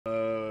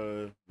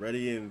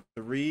Ready in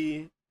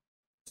 3,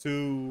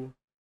 2,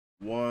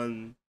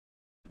 1,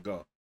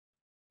 go.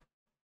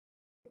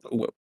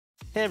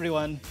 Hey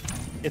everyone,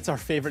 it's our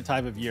favorite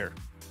time of year.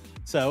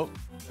 So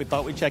we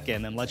thought we'd check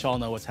in and let y'all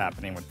know what's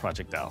happening with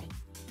Project L.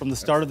 From the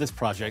start of this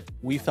project,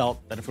 we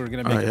felt that if we were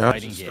going to make a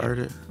fighting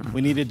game,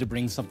 we needed to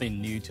bring something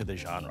new to the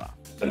genre.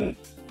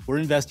 We're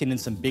investing in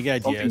some big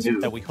ideas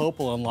that we hope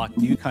will unlock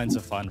new kinds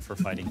of fun for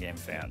fighting game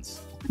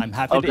fans. I'm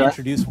happy to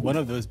introduce one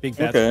of those big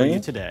bets for you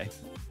today,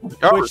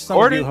 which some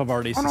of you have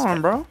already suspected. Hold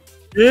on, bro.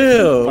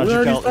 Yeah,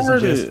 Project L isn't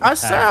just I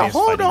said,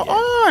 hold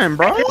on,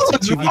 bro. Oh,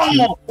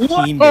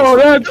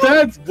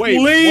 that's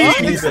wait,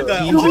 teams of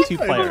 2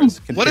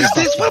 players. What is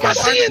this? What am I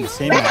seeing?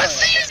 What am I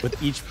seeing?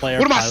 With each player.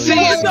 What am I seeing?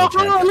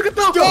 Look at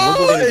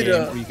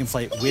that! Where you can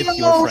play with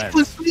your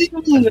friends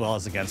as well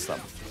as against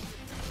them.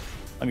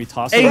 Let me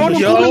toss it over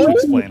to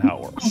explain how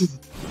it works.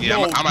 Yeah,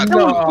 I'm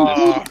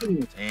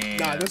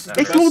it's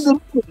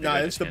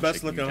the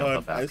best looking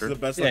HUD. It's the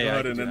best looking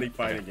HUD in any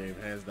fighting game,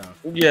 hands down.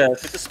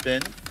 Yes. Hit the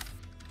spin.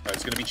 Alright,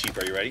 it's gonna be cheap.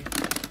 Are you ready?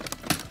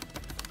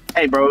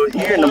 Hey, bro, you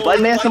hearing the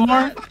Blood Man some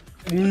more?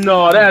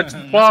 No, that's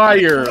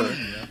fire.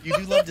 You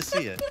do love to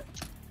see it.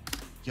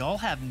 Y'all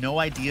have no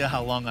idea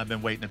how long I've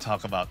been waiting to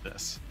talk about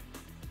this.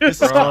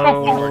 This is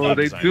Bro,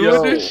 they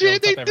doing this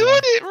shit. They doing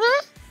it, bro.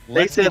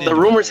 They said the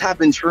rumors have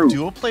been true.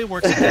 Dual play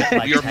works a bit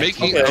like You're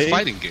making a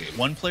fighting game.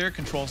 One player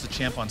controls the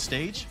champ on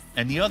stage,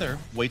 and the other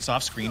waits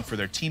off screen for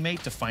their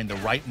teammate to find the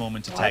right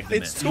moment to tag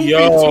them in.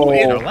 Yo,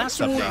 In our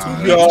last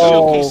update, we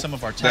showcased some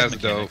of our tag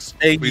mechanics,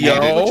 which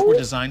were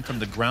designed from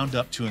the ground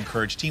up to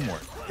encourage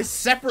teamwork. It's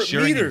separate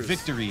Sharing meters.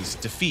 Victories,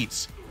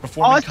 defeats,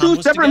 performing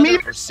combos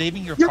together, or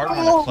saving your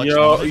partner in a clutch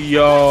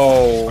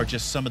moment are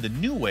just some of the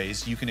new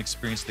ways you can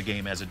experience the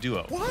game as a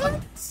duo. What?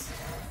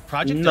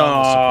 Project L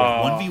will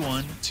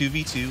support 1v1,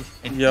 2v2,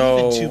 and even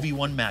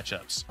 2v1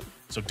 matchups.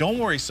 So don't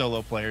worry,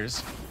 solo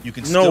players. You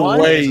can still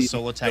play as a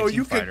solo tag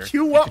team fighter. You can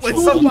queue up with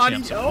somebody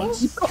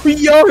else.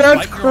 Yo,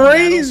 that's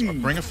crazy.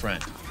 Bring a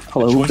friend.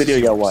 Hello, what video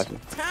y'all watching?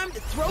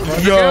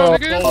 Yo.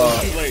 Too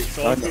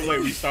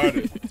late. We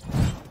started.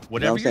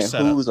 Whatever your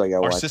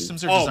setup, our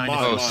systems are designed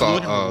to be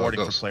fluid and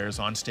rewarding for players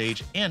on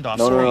stage and off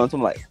screen.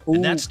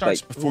 And that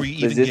starts before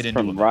you even get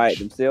into it. Riot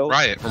themselves?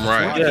 Riot, from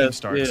Riot. Before the game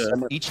starts,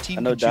 each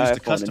team can choose to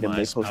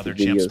customize how their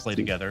champs play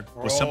together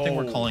with something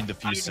we're calling the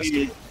Fuse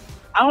system.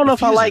 I don't know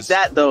if I like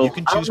that though. You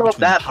can choose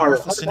between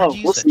powerful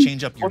synergies that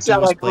change up your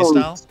duo's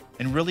playstyle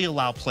and really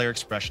allow player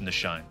expression to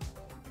shine.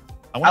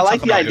 I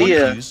like the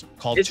idea.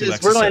 Called it's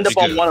just we're gonna end up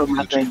on one of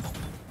them, I think.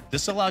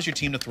 This allows your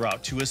team to throw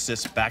out 2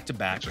 assists back to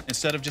back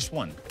instead of just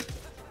 1.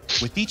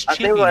 With each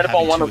champion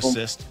having 2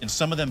 assists and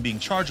some of them being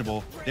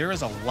chargeable, there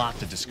is a lot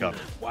to discover.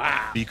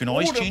 Wow! But you can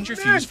always change your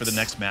fuse for the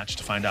next match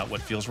to find out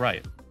what feels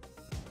right.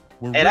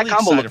 We're really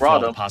excited for all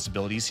the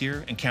possibilities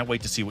here and can't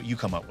wait to see what you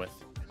come up with.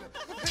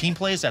 Team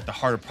play is at the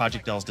heart of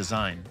Project L's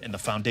design and the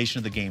foundation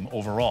of the game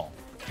overall.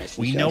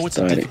 We know it's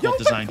a difficult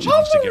design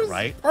challenge to get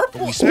right, but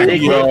we spent a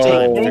lot of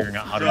time figuring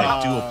out how to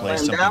make duo play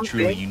something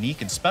truly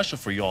unique and special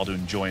for you all to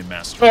enjoy and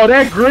master. Oh,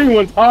 that green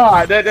one's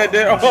hot.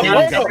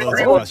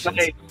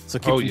 So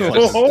keep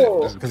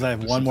close, because I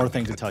have one more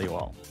thing to tell you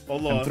all.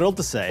 I'm thrilled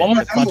to say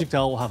that Project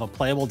L will have a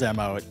playable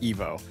demo at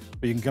EVO,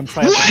 where you can come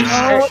try out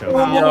the show.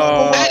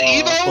 At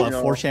EVO? We'll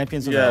have 4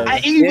 champions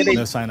available,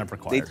 no sign-up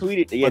required.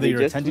 Whether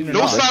you're attending or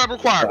not, sign-up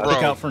required, bro.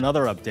 Look out for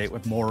another update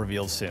with more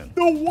reveals soon.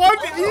 The one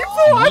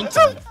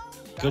EVO?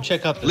 Go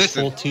check out this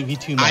full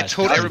 2v2 match. I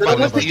told everybody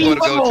that's the EVO to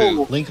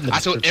go to. Link in the description. I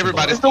told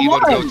everybody that's the EVO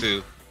to go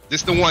to.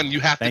 This is the one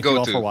you have to go to.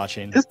 Thank you all for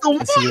watching. It's the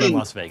one. See you in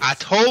Las Vegas. I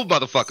told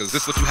motherfuckers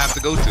this is what you have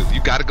to go to.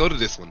 You got to go to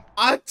this one.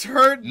 I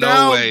turned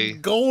down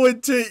going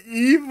to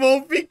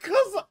EVO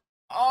because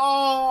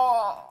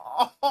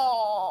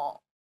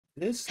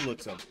this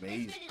looks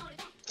amazing.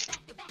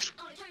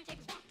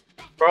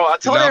 Bro, I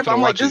told everybody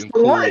I'm like this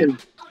the one.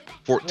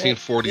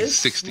 1440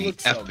 60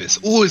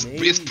 FPS. Ooh,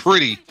 it's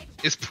pretty.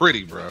 It's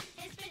pretty, bro.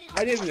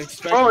 I didn't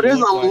expect. Bro,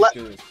 there's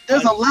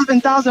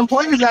 11,000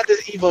 players at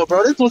this EVO,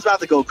 bro. This one's about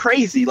to go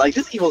crazy. Like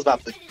this EVO's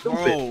about to go stupid.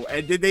 Bro,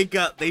 and then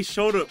they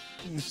showed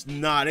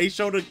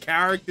the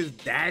characters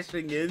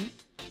dashing in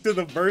to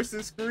the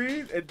versus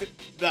screen. And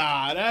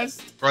that's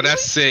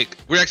sick.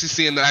 We're actually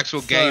seeing the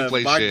actual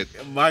gameplay shit.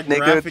 My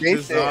graphic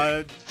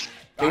design.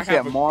 They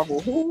said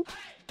Marvel who?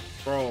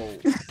 Bro,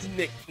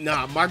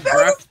 my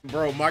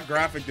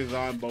graphic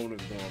design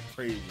bonus going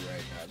crazy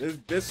right now.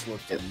 This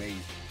looks amazing.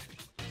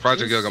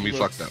 Project L gonna be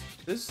fucked up.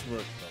 This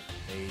looks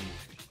amazing.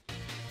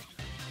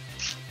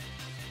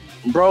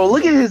 Bro,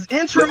 look at his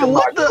intro.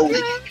 What the?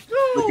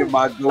 Look at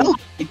my goat.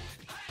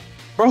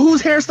 Bro,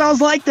 whose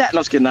hairstyles like that? No,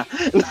 I'm just kidding.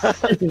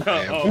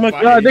 Oh my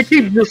god, they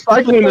keep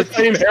recycling the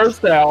same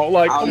hairstyle.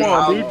 Like, come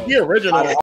on, dude. The original.